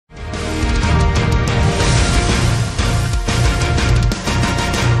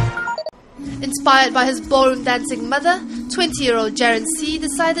Inspired by his ballroom dancing mother, 20-year-old Jaren C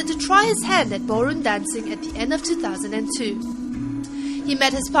decided to try his hand at ballroom dancing at the end of 2002. He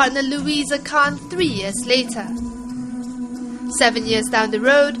met his partner Louisa Khan 3 years later. 7 years down the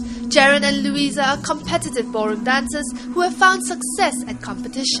road, Jaren and Louisa are competitive ballroom dancers who have found success at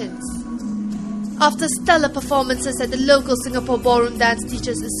competitions. After stellar performances at the local Singapore Ballroom Dance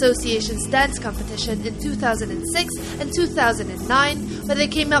Teachers Association's dance competition in 2006 and 2009, where they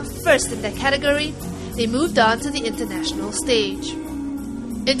came up first in their category, they moved on to the international stage.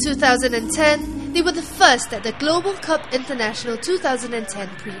 In 2010, they were the first at the Global Cup International 2010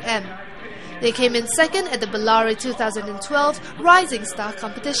 Pre-M. They came in second at the Ballroom 2012 Rising Star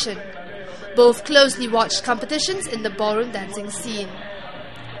competition. Both closely watched competitions in the ballroom dancing scene.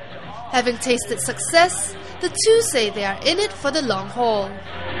 Having tasted success, the two say they are in it for the long haul.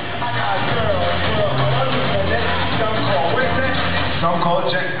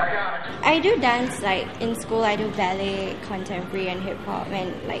 I do dance, like in school I do ballet, contemporary and hip-hop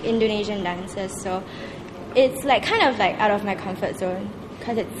and like Indonesian dances, so it's like kind of like out of my comfort zone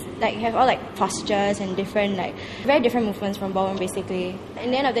because it's like you have all like postures and different like very different movements from ballroom basically.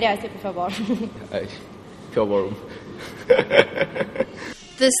 In the end of the day I still prefer ballroom. Pure ballroom.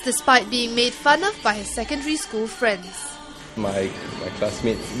 This despite being made fun of by his secondary school friends. My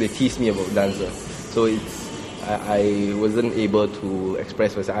classmates, they tease me about dance, so I wasn't able to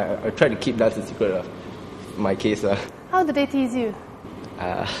express myself. I tried to keep dance a secret, my case. How did they tease you?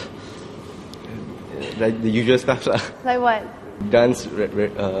 Like the usual stuff. Like what? Dance,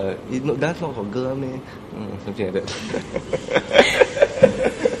 dance not for girl, man. Something like that.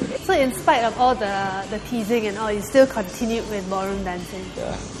 So in spite of all the teasing and all, you still continued with ballroom dancing?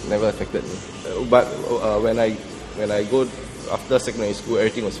 Yeah, never affected me. But when I go after secondary school,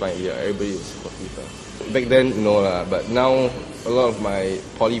 everything was fine. Yeah, everybody was supportive. Back then, no lah. But now, a lot of my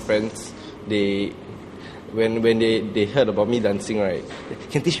poly friends, when they heard about me dancing, right,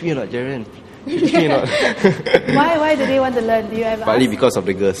 can teach me or not, Jaren? Teach me or not? Why do they want to learn? Do you ever Partly ask? because of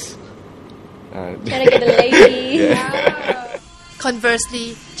the girls. Trying to get the lady. Yeah.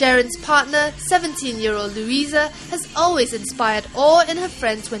 Conversely, Jaren's partner, 17-year-old Louisa, has always inspired awe in her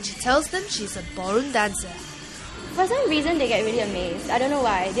friends when she tells them she's a ballroom dancer. For some reason, they get really amazed. I don't know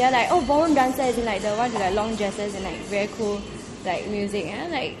why. They're like, oh, ballroom dancer is in like the ones with like long dresses and like very cool like music. And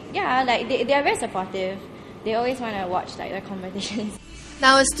I'm like, yeah, like they are very supportive. They always want to watch like the competitions.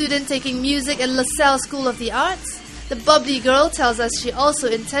 Now a student taking music at LaSalle School of the Arts, the bubbly girl tells us she also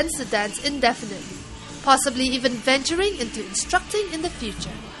intends to dance indefinitely, possibly even venturing into instructing in the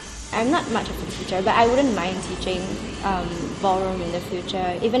future. I'm not much of a teacher, but I wouldn't mind teaching ballroom in the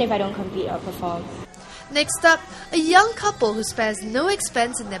future, even if I don't compete or perform. Next up, a young couple who spares no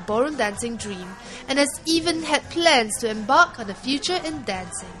expense in their ballroom dancing dream and has even had plans to embark on a future in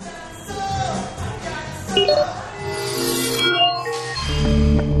dancing.